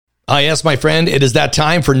Yes, my friend, it is that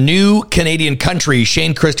time for new Canadian country.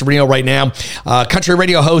 Shane Christopher right now, country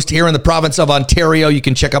radio host here in the province of Ontario. You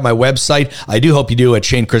can check out my website. I do hope you do at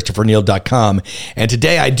shanechristopherneal.com. And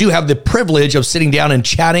today I do have the privilege of sitting down and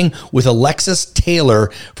chatting with Alexis Taylor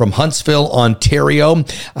from Huntsville, Ontario.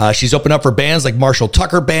 She's opened up for bands like Marshall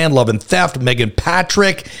Tucker Band, Love and Theft, Meghan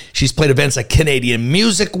Patrick. She's played events at Canadian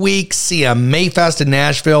Music Week, CMA Fest in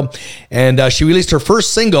Nashville. And she released her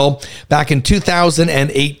first single back in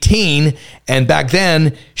 2018. And back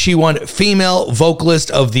then, she won Female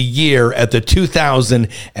Vocalist of the Year at the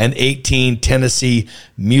 2018 Tennessee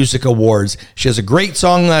Music Awards. She has a great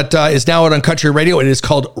song that is now out on country radio. It is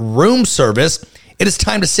called Room Service. It is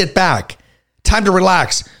time to sit back, time to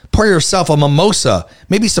relax, pour yourself a mimosa,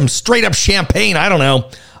 maybe some straight up champagne. I don't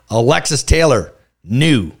know. Alexis Taylor,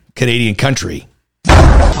 new Canadian country.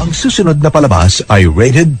 Ang susunod na palabas ay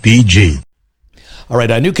rated PG. All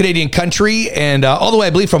right, new Canadian country, and all the way,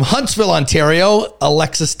 I believe, from Huntsville, Ontario,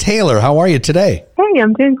 Alexis Taylor. How are you today? Hey,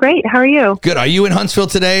 I'm doing great. How are you? Good. Are you in Huntsville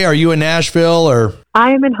today? Are you in Nashville? Or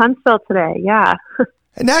I am in Huntsville today, yeah.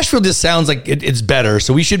 Nashville just sounds like it's better,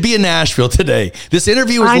 so we should be in Nashville today. This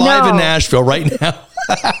interview is live in Nashville right now.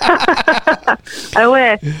 I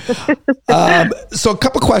wish. So a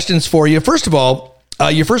couple questions for you. First of all,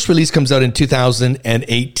 your first release comes out in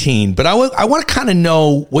 2018, but I want to kind of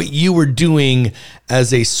know what you were doing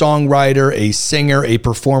as a songwriter, a singer, a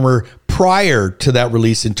performer prior to that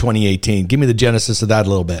release in 2018. Give me the genesis of that a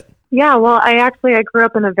little bit. Yeah, well, I grew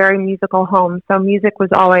up in a very musical home, so music was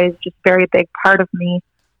always just a very big part of me.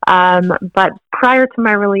 But prior to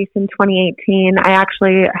my release in 2018, I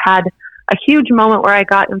actually had a huge moment where I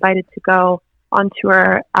got invited to go on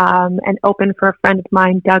tour and open for a friend of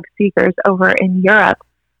mine, Doug Seegers, over in Europe.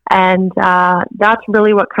 And that's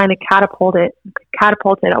really what kind of catapulted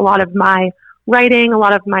a lot of my writing, a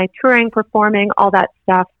lot of my touring, performing, all that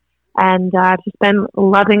stuff. And I've just been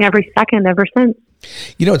loving every second ever since.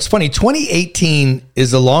 You know, it's funny, 2018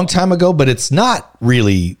 is a long time ago, but it's not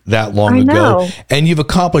really that long ago. And you've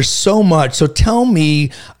accomplished so much. So tell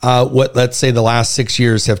me what, let's say, the last 6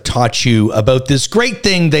 years have taught you about this great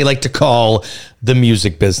thing they like to call the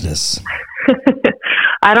music business.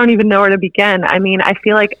 I don't even know where to begin. I mean, I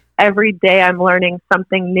feel like every day I'm learning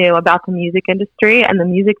something new about the music industry and the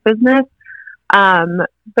music business.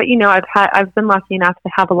 But, you know, I've been lucky enough to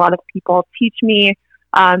have a lot of people teach me,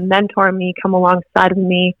 mentor me, come alongside of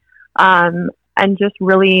me, and just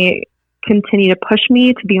really continue to push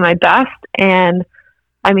me to be my best. And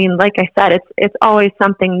I mean, like I said, it's always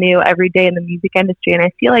something new every day in the music industry. And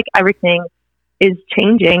I feel like everything is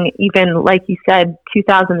changing. Even like you said,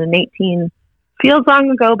 2018 feels long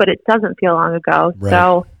ago, but it doesn't feel long ago. Right.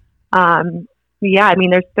 So, yeah, I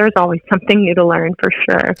mean, there's always something new to learn for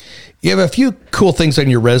sure. You have a few cool things on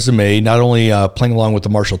your resume, not only playing along with the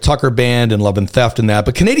Marshall Tucker Band and Love and Theft and that,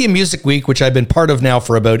 but Canadian Music Week, which I've been part of now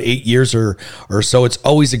for about 8 years or so. It's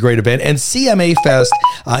always a great event. And CMA Fest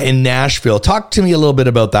in Nashville. Talk to me a little bit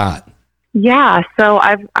about that. Yeah, so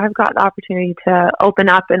I've got the opportunity to open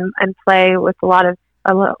up and play with a lot of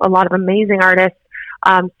amazing artists.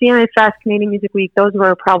 CMA Fest, Canadian Music Week, those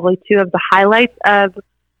were probably two of the highlights of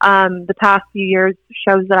the past few years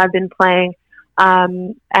shows that I've been playing.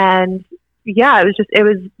 And yeah, it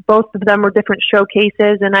was both of them were different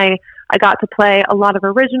showcases, and I got to play a lot of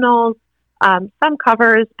originals, some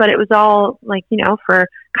covers, but it was all like, you know, for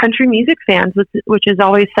country music fans, which is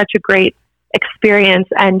always such a great experience.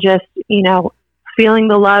 And just, you know, feeling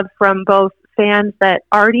the love from both fans that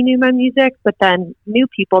already knew my music, but then new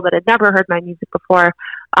people that had never heard my music before.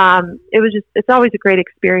 It's always a great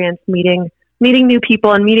experience meeting new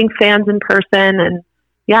people and meeting fans in person. And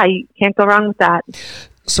yeah, you can't go wrong with that.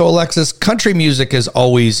 So Alexis, country music is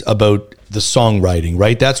always about the songwriting,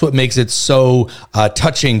 right? That's what makes it so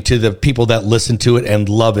touching to the people that listen to it and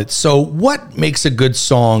love it. So what makes a good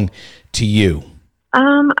song to you?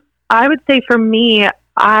 I would say for me,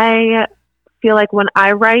 I feel like when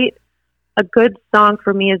I write, a good song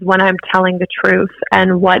for me is when I'm telling the truth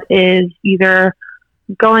and what is either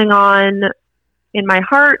going on in my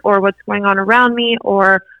heart or what's going on around me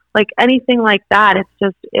or like anything like that.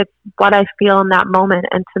 It's what I feel in that moment.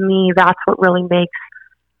 And to me, that's what really makes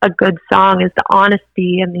a good song is the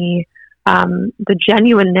honesty and the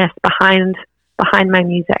genuineness behind behind my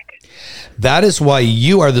music. That is why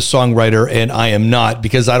you are the songwriter and I am not,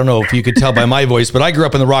 because I don't know if you could tell by my voice, but I grew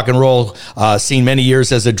up in the rock and roll scene many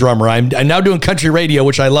years as a drummer. I'm now doing country radio,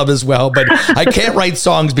 which I love as well, but I can't write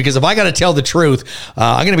songs because if I got to tell the truth,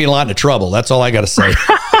 I'm going to be in a lot of trouble. That's all I got to say.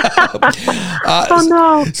 Oh,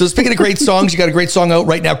 no. So speaking of great songs, you got a great song out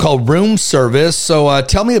right now called Room Service. So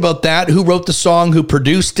tell me about that. Who wrote the song? Who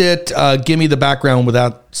produced it? Give me the background with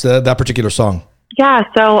that particular song. Yeah,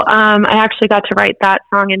 so I actually got to write that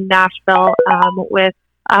song in Nashville with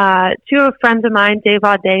two friends of mine, Dave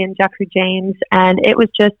Aude and Jeffrey James, and it was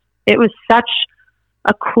such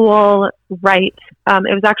a cool write.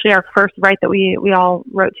 It was actually our first write that we all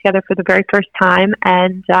wrote together for the very first time,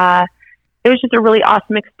 and it was just a really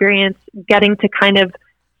awesome experience getting to kind of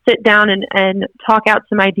sit down and talk out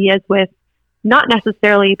some ideas with not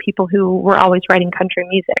necessarily people who were always writing country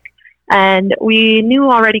music. And we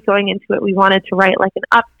knew already going into it, we wanted to write like an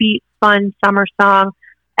upbeat, fun summer song.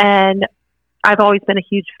 And I've always been a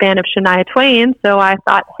huge fan of Shania Twain. So I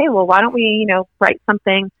thought, hey, well, why don't we, write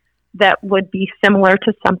something that would be similar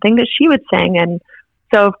to something that she would sing? And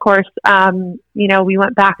so, of course, we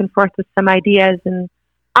went back and forth with some ideas. And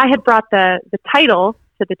I had brought the title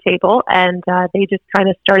to the table, and they just kind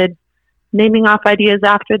of started naming off ideas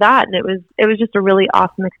after that. And it was just a really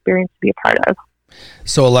awesome experience to be a part of.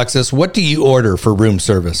 So, Alexis, what do you order for room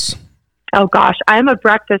service? Oh, gosh. I'm a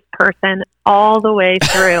breakfast person all the way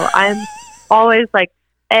through. I'm always like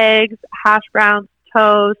eggs, hash browns,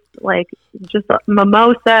 toast, like just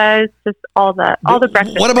mimosas, just all the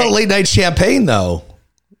breakfast. What about things. late night champagne, though?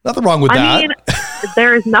 Nothing wrong with that. I mean,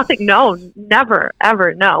 there is nothing. No, never,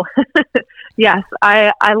 ever. No. Yes,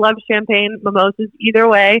 I love champagne, mimosas, either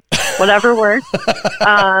way, whatever works.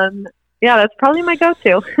 Yeah, that's probably my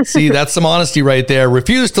go-to. See, that's some honesty right there.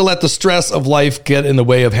 Refuse to let the stress of life get in the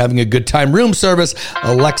way of having a good time. Room Service,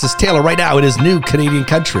 Alexis Taylor. Right now, it is new Canadian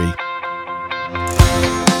country.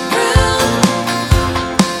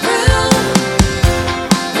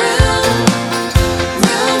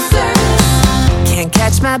 Can't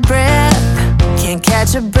catch my breath, can't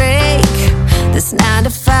catch a break. This 9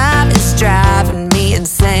 to 5 is driving me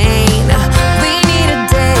insane. We need a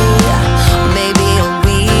day, maybe a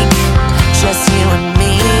week, just you and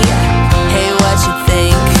me. Hey, what you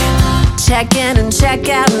think? Check in and check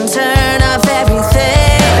out and turn off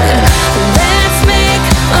everything. Let's make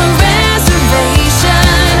a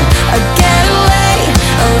reservation, a getaway,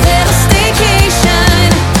 a little staycation.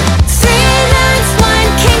 3 nights,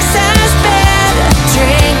 1 king-size bed.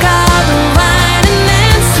 Drink all the wine and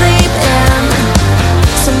then sleep in.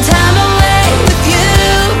 Some time away with you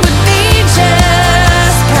would be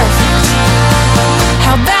just perfect.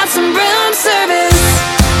 How about some room service?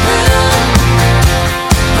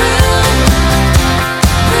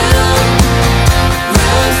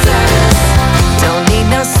 Room service. Don't need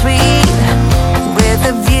no suite with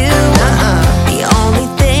a view. The only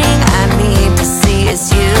thing I need to see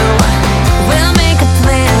is you. We'll make a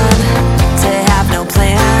plan to have no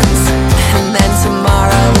plans, and then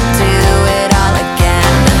tomorrow we'll do it all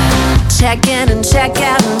again. Check in